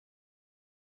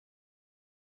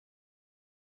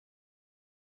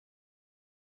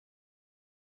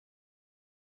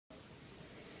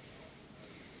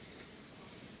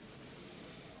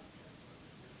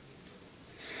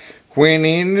When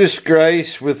in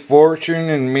disgrace with fortune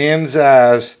and men's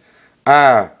eyes,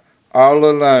 I, all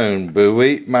alone,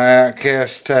 beweep my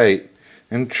outcast state,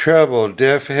 and trouble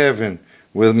deaf heaven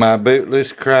with my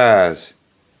bootless cries.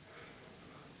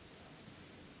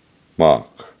 Mark.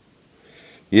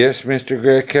 Yes, Mr.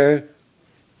 Greco?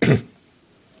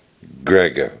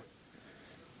 Grego.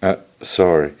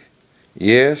 Sorry.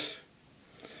 Yes?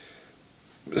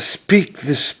 Speak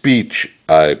the speech,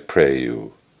 I pray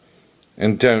you,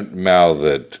 and don't mouth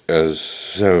it as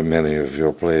so many of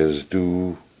your players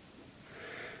do.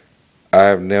 I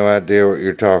have no idea what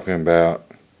you're talking about.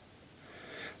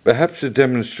 Perhaps a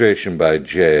demonstration by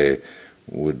Jay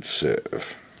would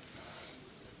serve.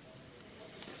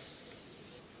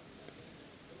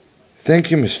 Thank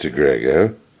you, Mr.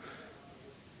 Grego.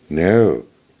 No,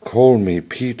 call me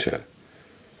Peter.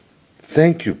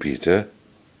 Thank you, Peter.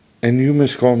 And you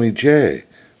must call me Jay.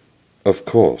 Of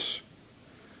course.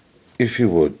 If you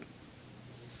would.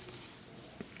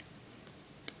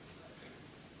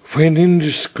 When in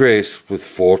disgrace with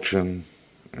fortune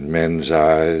and men's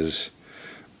eyes,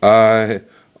 I,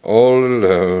 all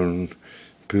alone,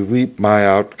 beweep my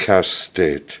outcast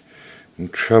state,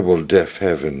 and trouble deaf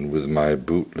heaven with my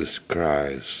bootless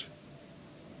cries.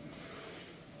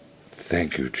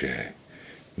 Thank you, Jay.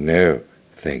 No,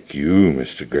 thank you,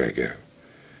 Mr. Grego.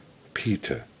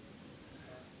 Peter.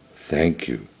 Thank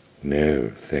you. No,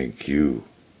 thank you.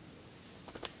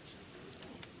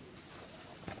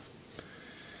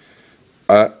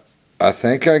 I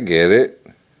think I get it.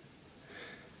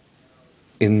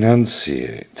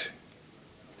 Enunciate.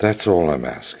 That's all I'm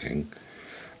asking.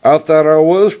 I thought I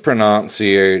was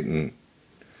pronunciating.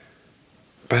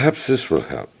 Perhaps this will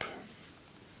help.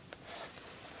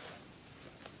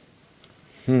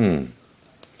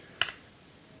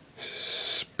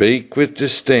 Speak with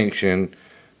Distinction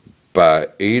by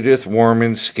Edith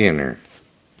Warman Skinner.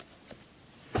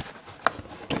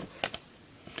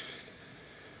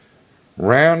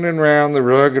 Round and round the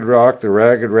rugged rock the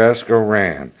ragged rascal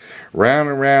ran. Round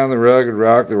and round the rugged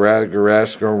rock the ragged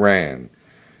rascal ran.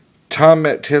 Tom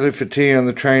met Tilly for tea on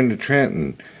the train to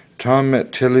Trenton. Tom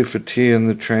met Tilly for tea on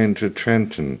the train to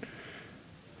Trenton.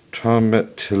 Tom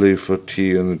met Tilly for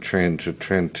tea on the train to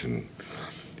Trenton.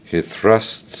 He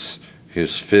thrusts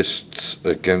his fists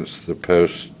against the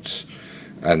posts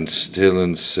and still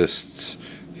insists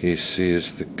he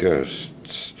sees the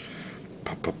ghosts.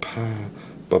 Pa-pa-pa,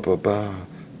 ba-ba-ba,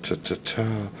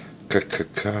 ta-ta-ta,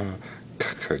 ka-ka-ka,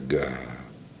 ka-ka-ga.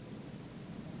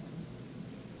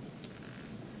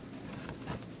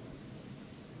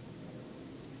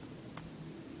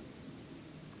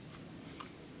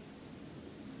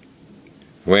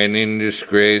 When in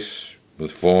disgrace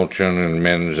with fortune in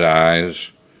men's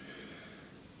eyes,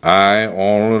 I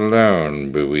all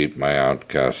alone beweep my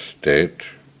outcast state,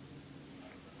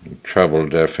 and trouble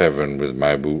deaf heaven with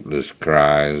my bootless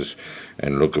cries,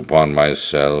 and look upon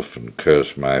myself and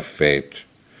curse my fate,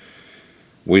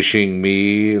 wishing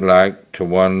me like to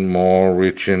one more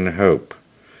rich in hope,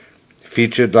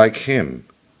 featured like him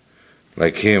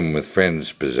with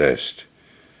friends possessed,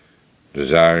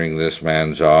 desiring this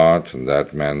man's art and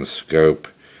that man's scope,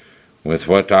 with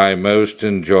what I most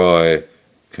enjoy,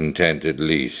 contented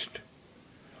least.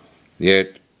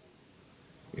 Yet,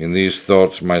 in these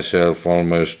thoughts myself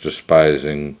almost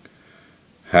despising,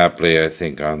 haply I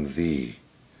think on thee,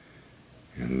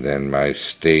 and then my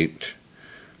state,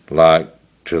 like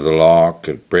to the lark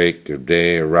at break of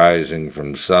day arising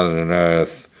from sun and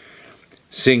earth,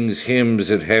 sings hymns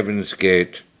at heaven's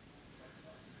gate.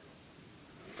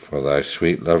 For thy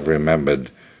sweet love remembered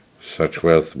such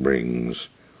wealth brings,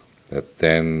 that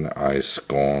then I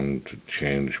scorn to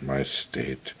change my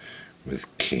state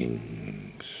with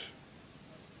kings.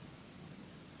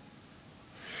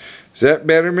 Is that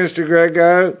better, Mr.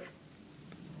 Grego?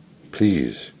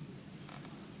 Please,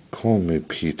 call me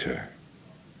Peter.